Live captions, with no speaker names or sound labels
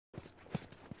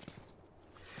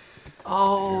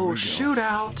Oh,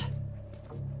 shootout.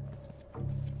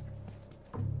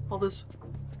 All this...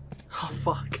 Oh,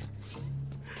 fuck.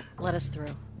 Let us through.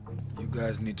 You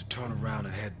guys need to turn around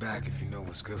and head back if you know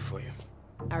what's good for you.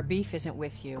 Our beef isn't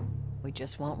with you. We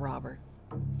just want Robert.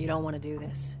 You don't want to do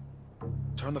this.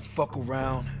 Turn the fuck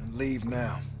around and leave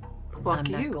now. Fuck I'm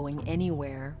you. not going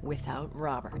anywhere without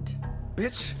Robert.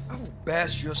 Bitch, I will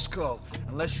bash your skull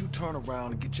unless you turn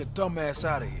around and get your dumb ass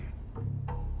out of here.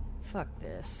 Fuck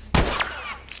this.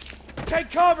 Take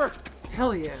cover!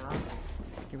 Hell yeah.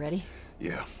 You ready?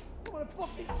 Yeah.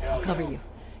 I'll cover you.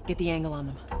 Get the angle on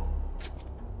them.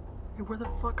 Hey, where the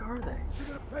fuck are they? You're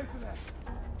gonna pay for that.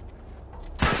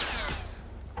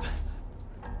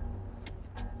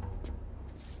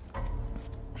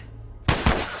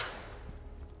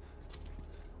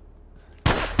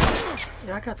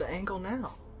 Yeah, I got the angle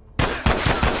now.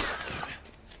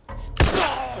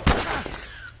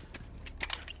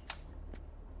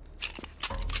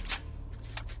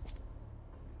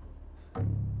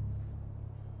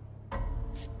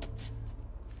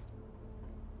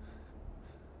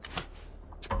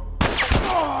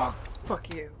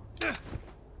 Fuck you.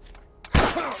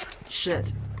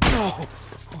 Shit. No!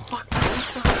 Fuck,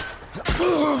 fuck.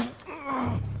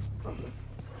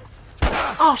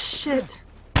 Oh, shit.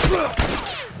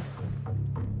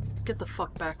 Get the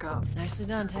fuck back up. Nicely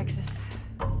done, Texas.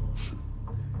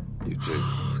 You too.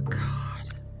 Oh,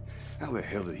 God. How the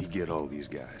hell did he get all these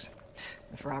guys?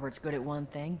 If Robert's good at one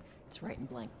thing, it's writing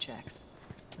blank checks.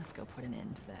 Let's go put an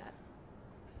end to that.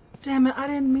 Damn it, I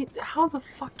didn't mean... How the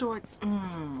fuck do I...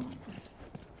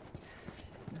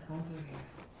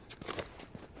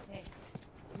 Hey,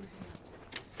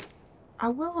 I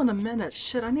will in a minute.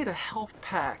 Shit, I need a health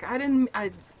pack.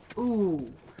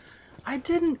 Ooh. I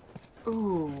didn't...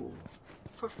 Ooh.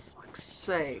 For fuck's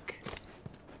sake.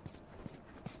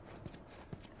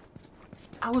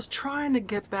 I was trying to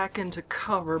get back into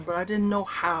cover, but I didn't know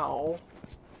how.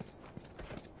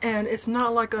 And it's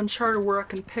not like Uncharted where I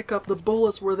can pick up the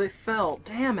bullets where they fell.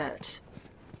 Damn it.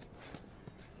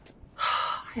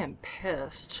 I am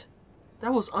pissed.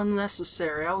 That was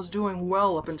unnecessary. I was doing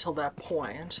well up until that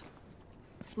point.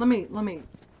 Let me...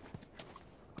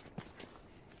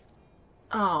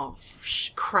 Oh,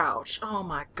 crouch. Oh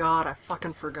my god, I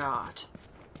fucking forgot.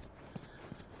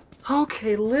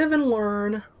 Okay, live and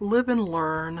learn. Live and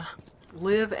learn.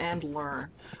 Live and learn.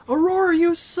 Aurora,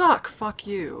 you suck! Fuck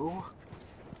you.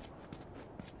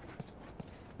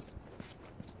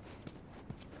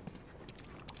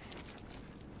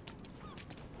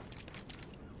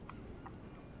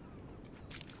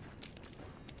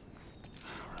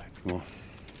 Alright, come on.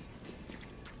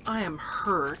 I am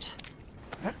hurt.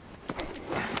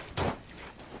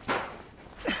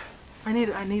 I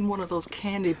need one of those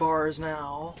candy bars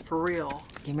now, for real.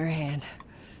 give me your hand.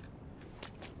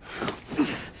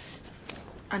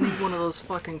 I need one of those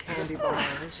fucking candy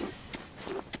bars.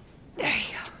 There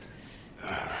you go.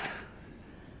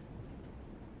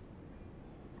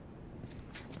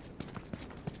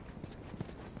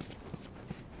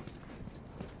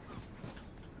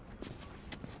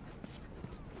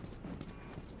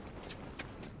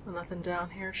 Nothing down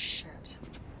here? Shit.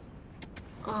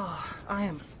 Oh, I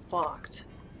am fucked.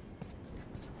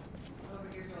 Over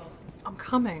here, Joel. I'm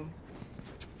coming.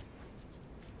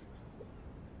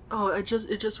 Oh, it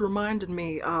just reminded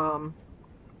me,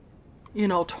 you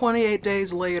know, 28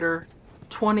 days later,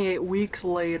 28 weeks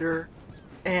later,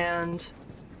 and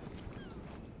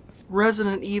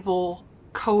Resident Evil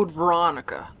Code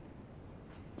Veronica.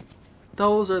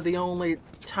 Those are the only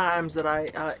times that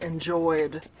I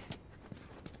enjoyed,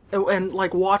 and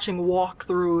like watching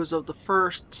walkthroughs of the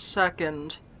first,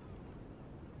 second,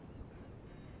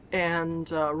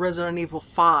 and Resident Evil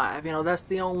 5. You know, that's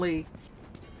the only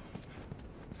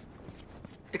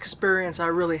experience I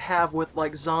really have with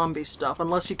like zombie stuff,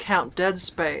 unless you count Dead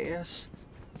Space,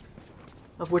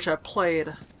 of which I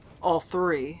played all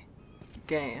 3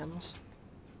 games.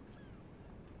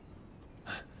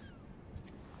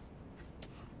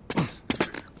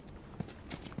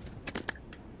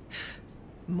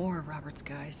 More of Robert's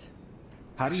guys.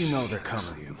 How do you know they're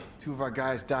coming? 2 of our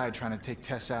guys died trying to take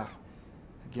Tess out.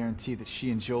 I guarantee that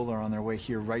she and Joel are on their way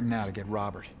here right now to get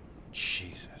Robert.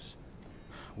 Jesus.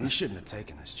 We shouldn't have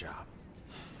taken this job.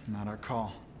 Not our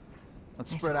call.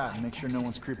 Let's Nice spread out quiet, and make sure no Texas.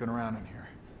 one's creeping around in here.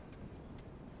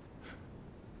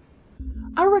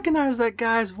 I recognize that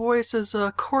guy's voice as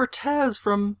Cortez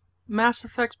from Mass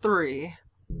Effect 3.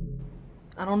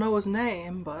 I don't know his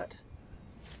name, but...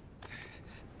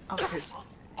 Okay, so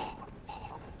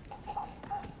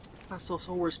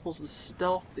we're supposed to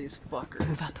stealth these fuckers.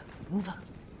 Move up. Move up.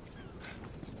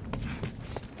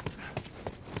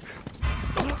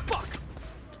 Oh, fuck!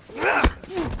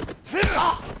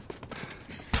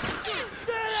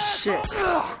 shit.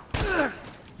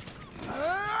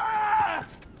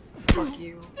 Fuck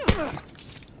you.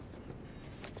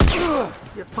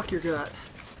 Yeah, fuck your gut.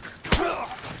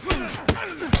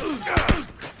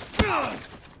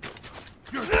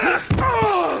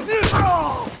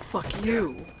 Fuck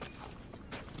you.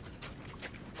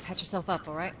 Patch yourself up,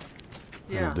 alright?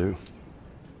 Yeah. That'll do.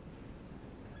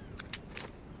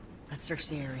 Let's search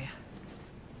the area.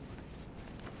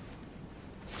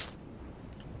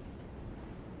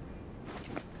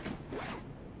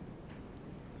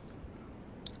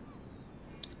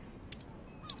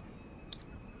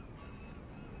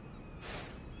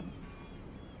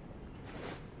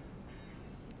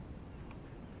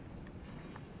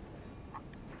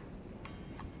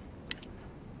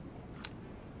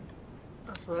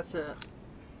 So that's it.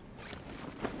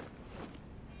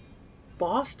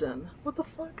 Boston? What the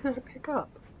fuck did I pick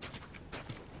up?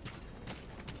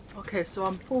 Okay, so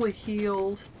I'm fully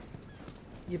healed.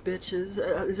 You bitches.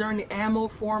 Is there any ammo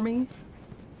for me?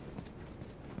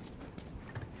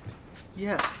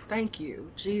 Yes, thank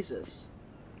you. Jesus.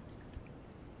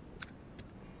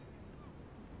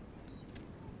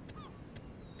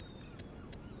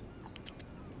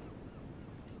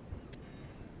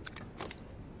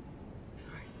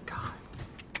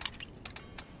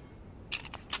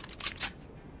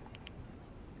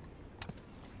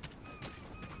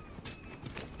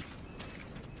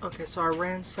 Okay, so I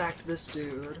ransacked this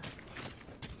dude.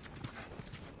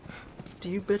 Do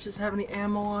you bitches have any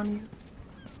ammo on you?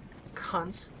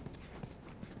 Cunts.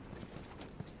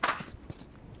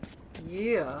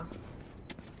 Yeah.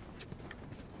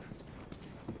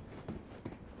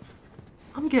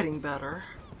 I'm getting better.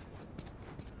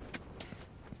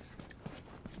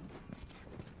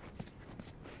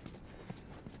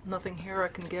 Nothing here I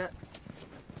can get.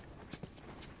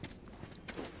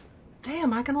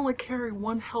 Damn, I can only carry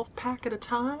one health pack at a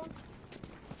time?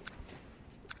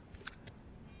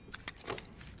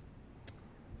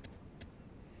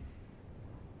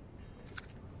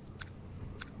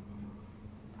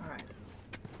 Alright.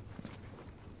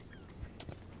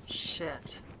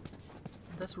 Shit.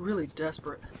 That's really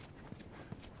desperate.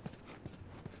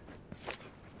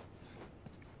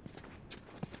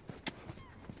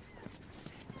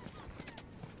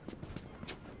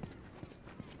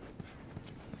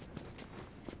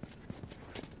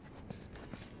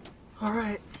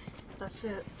 Alright, that's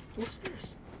it. What's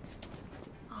this?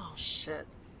 Oh, shit.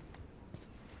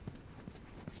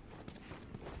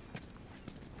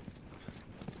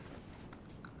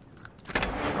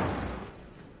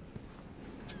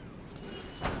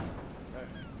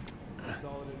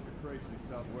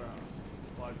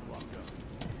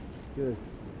 Good.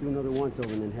 Do another once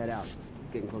over and then head out.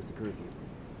 Getting close to curfew.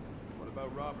 What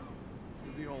about Robert?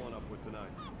 Who's he holing up with tonight?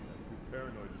 He's too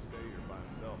paranoid to stay here by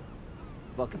himself.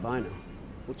 Fuck if I know.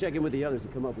 We'll check in with the others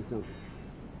and come up with something.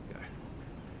 Okay.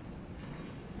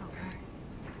 Okay.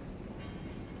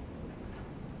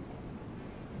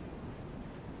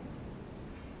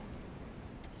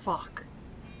 Fuck.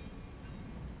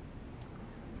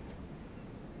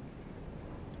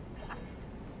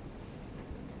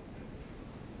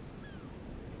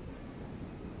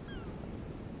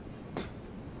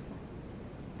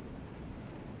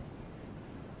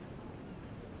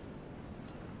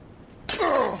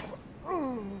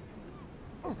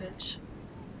 Bitch.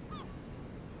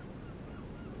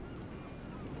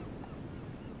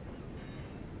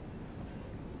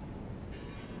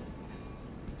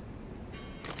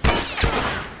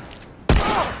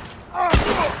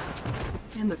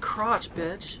 In the crotch,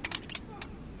 bitch.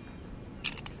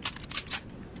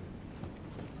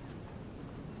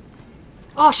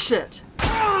 Oh shit!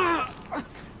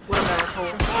 What an asshole.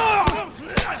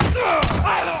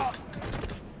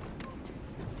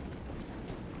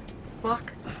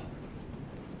 Fuck.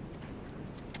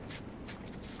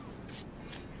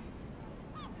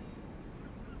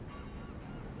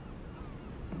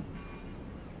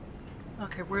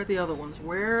 Okay, where are the other ones?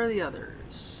 Where are the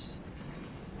others?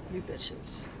 You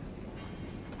bitches.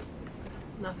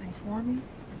 Nothing for me?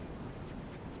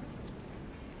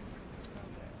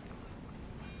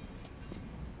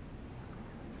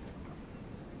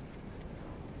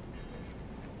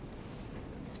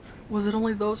 Was it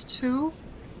only those two?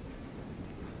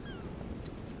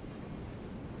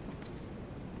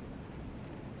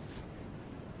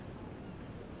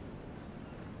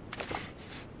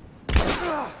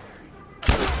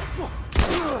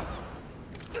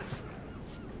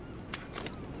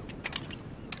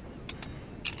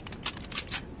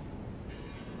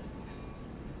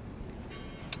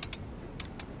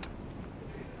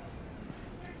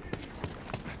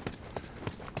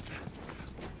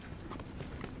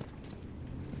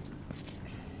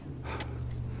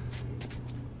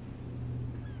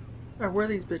 Alright, where are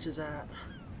these bitches at?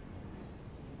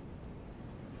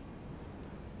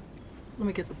 Let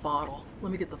me get the bottle.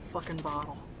 Let me get the fucking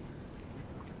bottle.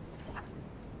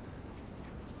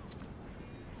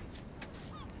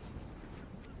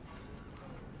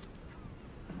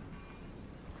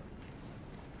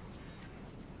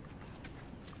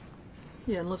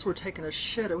 Yeah, unless we're taking a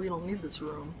shit, we don't need this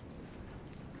room.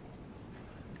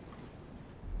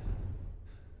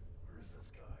 Where is this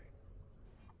guy?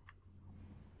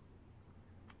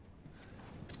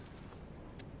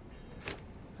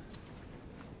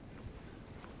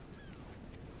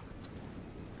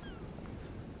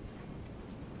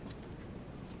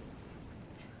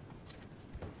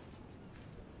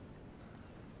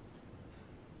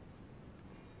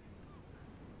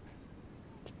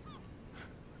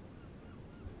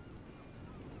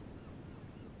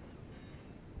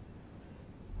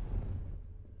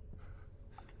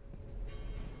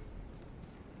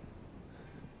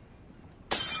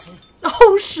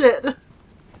 Oh shit!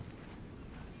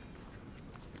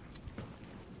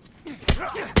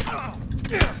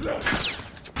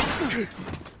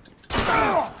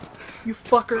 You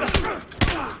fucker.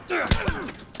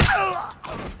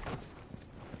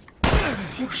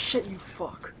 Oh shit, you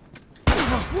fuck.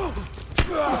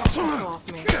 Fuck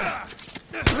off me.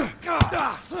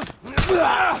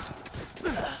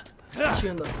 Got you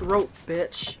in the throat,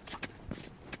 bitch.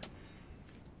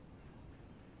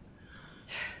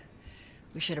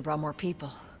 We should have brought more people.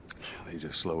 They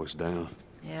just slow us down.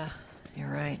 Yeah, you're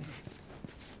right.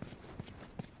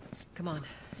 Come on,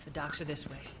 the docks are this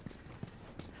way.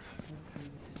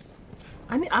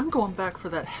 I'm going back for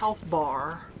that health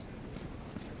bar.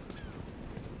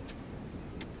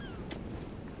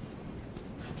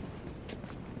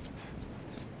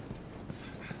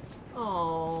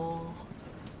 Oh.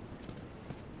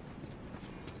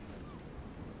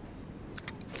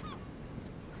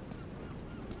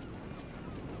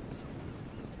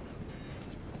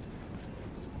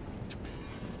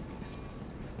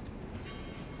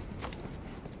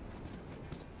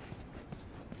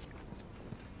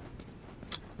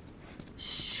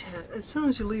 As soon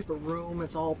as you leave a room,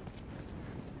 it's all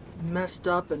messed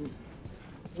up and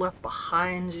left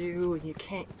behind you, and you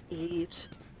can't eat.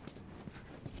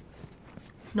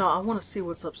 No, I want to see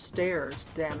what's upstairs,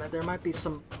 damn it. There might be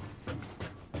some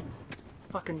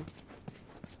fucking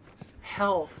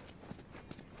health.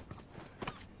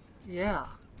 Yeah.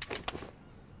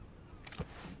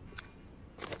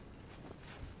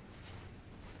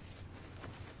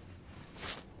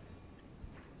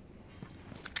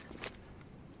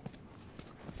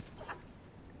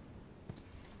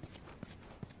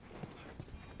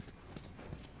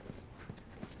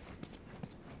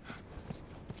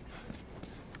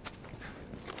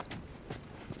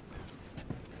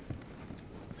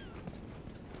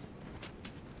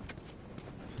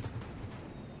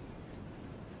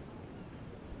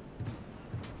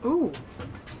 Ooh.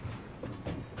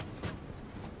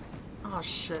 Oh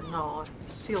shit, no,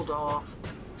 it's sealed off.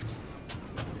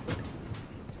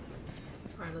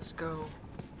 Alright, let's go.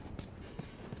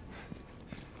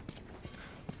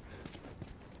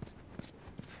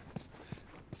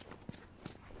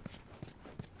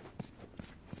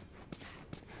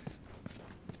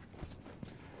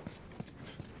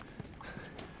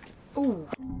 Ooh,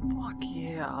 fuck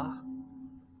yeah.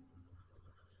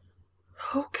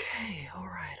 Okay,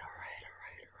 alright.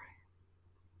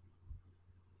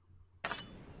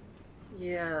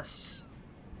 Yes.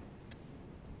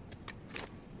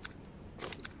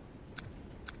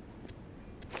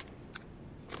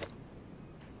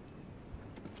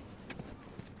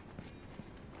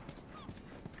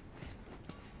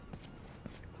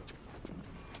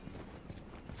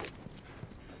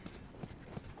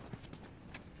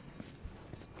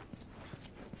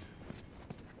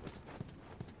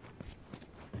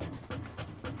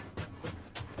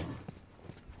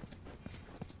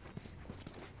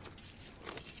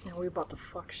 Yeah, we about to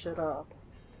fuck shit up.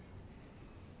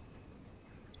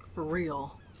 For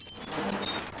real.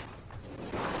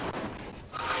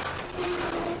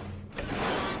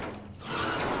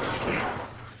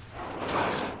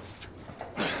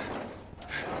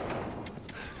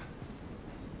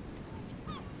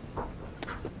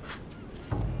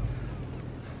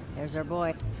 There's our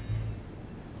boy.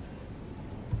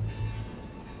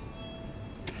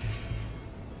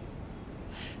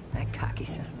 That cocky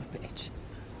son of a bitch.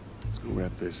 Let's go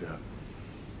wrap this up.